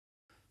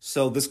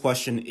So this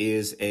question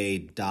is a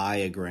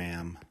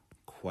diagram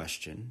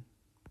question.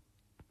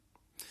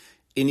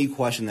 Any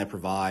question that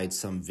provides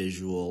some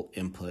visual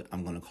input,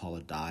 I'm going to call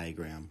a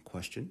diagram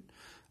question.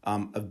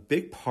 A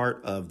big part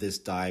of this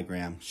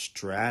diagram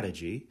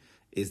strategy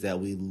is that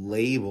we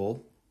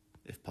label,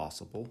 if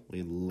possible,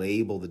 we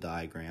label the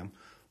diagram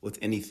with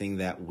anything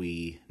that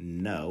we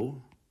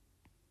know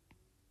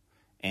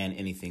and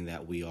anything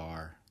that we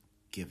are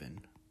given.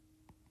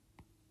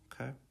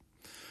 Okay?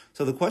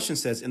 So the question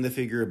says, in the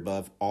figure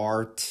above,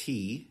 RT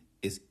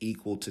is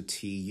equal to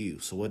TU.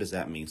 So what does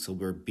that mean? So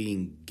we're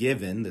being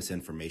given this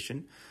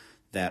information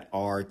that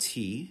RT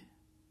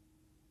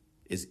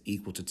is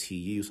equal to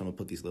TU. So I'm going to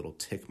put these little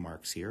tick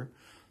marks here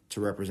to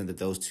represent that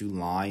those two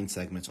line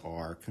segments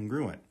are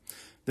congruent.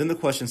 Then the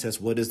question says,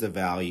 what is the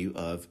value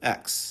of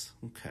X?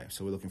 Okay,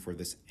 so we're looking for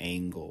this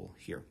angle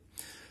here.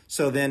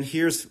 So then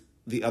here's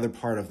the other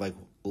part of like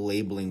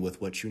labeling with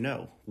what you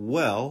know.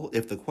 Well,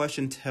 if the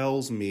question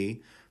tells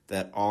me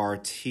that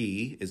RT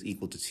is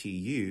equal to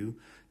TU,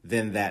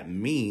 then that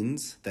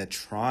means that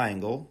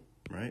triangle,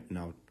 right? And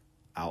I'll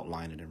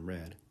outline it in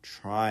red.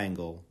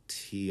 Triangle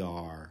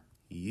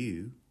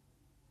TRU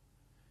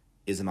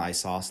is an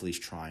isosceles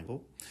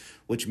triangle,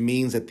 which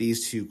means that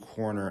these two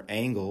corner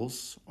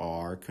angles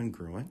are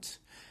congruent.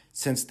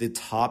 Since the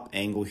top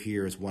angle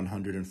here is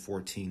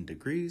 114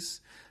 degrees,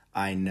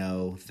 I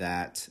know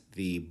that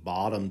the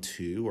bottom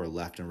two, or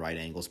left and right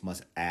angles,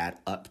 must add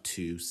up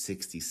to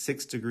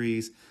 66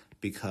 degrees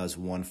because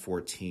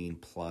 114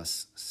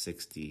 plus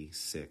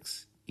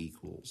 66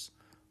 equals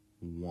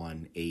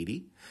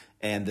 180.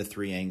 And the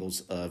three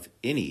angles of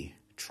any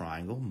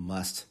triangle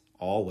must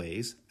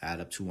always add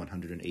up to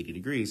 180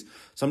 degrees.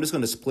 So I'm just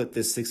going to split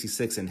this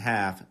 66 in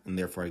half, and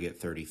therefore I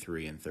get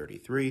 33 and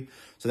 33.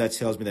 So that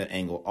tells me that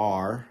angle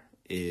R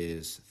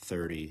is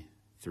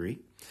 33,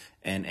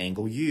 and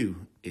angle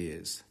U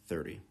is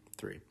 33.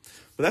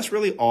 But that's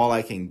really all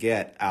I can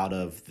get out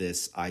of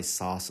this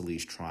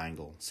isosceles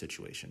triangle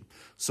situation.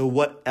 So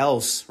what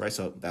else, right?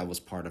 So that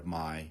was part of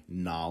my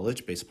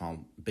knowledge based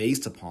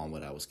upon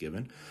what I was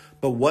given.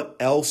 But what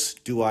else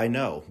do I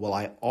know? Well,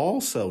 I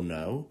also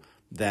know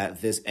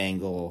that this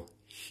angle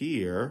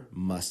here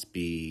must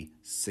be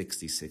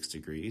 66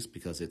 degrees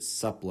because it's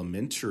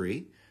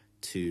supplementary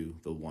to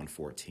the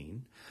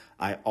 114.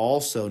 I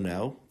also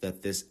know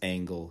that this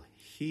angle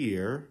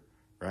here,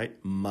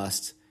 right,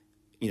 must,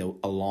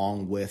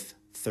 along with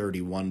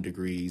 31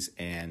 degrees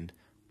and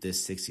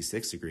this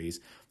 66 degrees,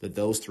 that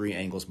those three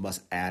angles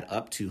must add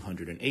up to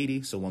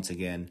 180. So once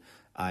again,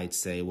 I'd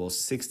say, well,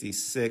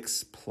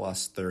 66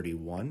 plus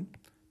 31,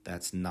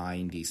 that's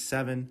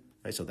 97,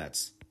 right? So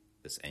that's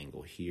this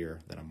angle here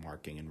that I'm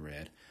marking in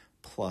red,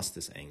 plus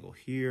this angle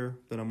here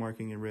that I'm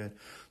marking in red.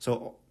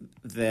 So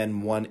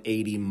then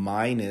 180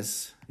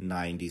 minus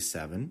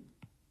 97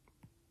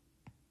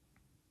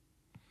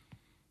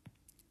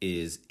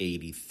 is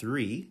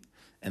 83,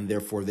 and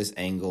therefore this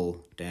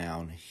angle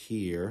down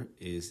here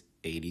is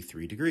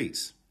 83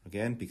 degrees.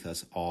 Again,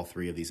 because all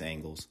three of these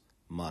angles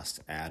must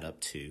add up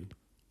to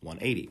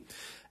 180.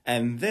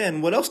 And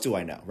then what else do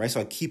I know, right? So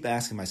I keep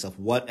asking myself,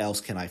 what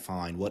else can I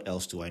find? What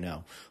else do I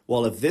know?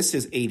 Well, if this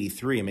is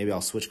 83, and maybe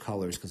I'll switch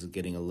colors because it's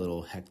getting a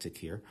little hectic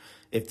here.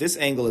 If this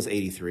angle is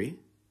 83,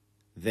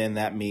 then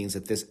that means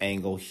that this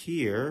angle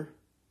here,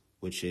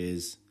 which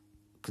is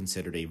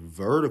considered a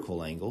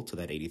vertical angle to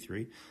that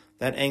 83,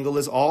 that angle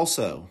is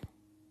also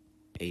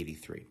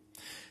 83.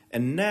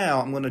 And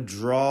now I'm going to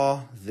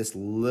draw this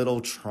little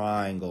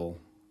triangle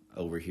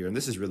over here. And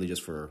this is really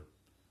just for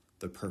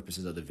the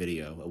purposes of the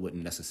video. I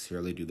wouldn't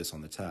necessarily do this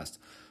on the test.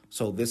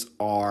 So this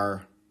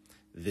R,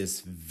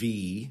 this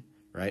V,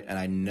 right? And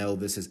I know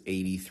this is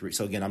 83.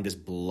 So again, I'm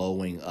just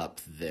blowing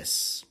up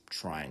this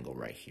triangle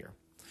right here,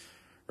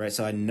 right?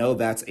 So I know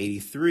that's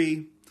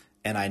 83,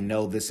 and I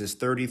know this is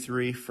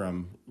 33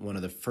 from one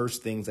of the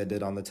first things I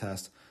did on the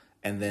test.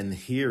 And then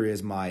here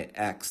is my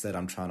X that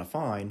I'm trying to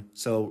find.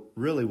 So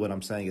really what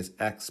I'm saying is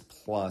X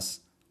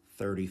plus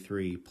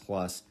 33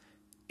 plus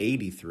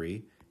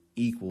 83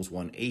 equals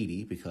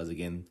 180, because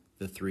again,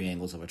 the three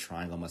angles of a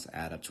triangle must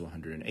add up to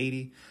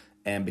 180.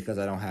 And because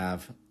I don't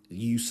have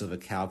use of a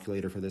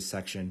calculator for this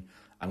section,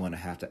 I'm going to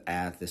have to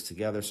add this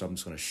together. So I'm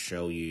just going to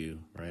show you,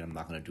 right? I'm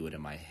not going to do it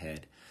in my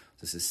head.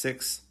 This is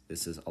 6,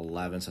 this is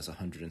 11, so that's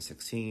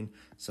 116.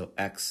 So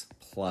X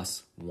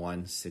plus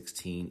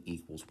 116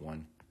 equals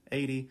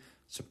 180.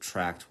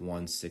 Subtract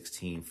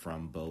 116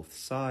 from both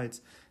sides.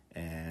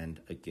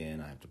 And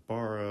again, I have to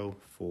borrow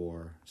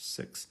 4,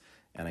 6.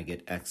 And I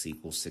get X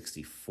equals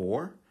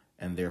 64,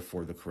 and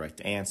therefore the correct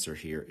answer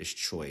here is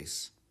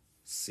choice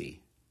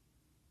C.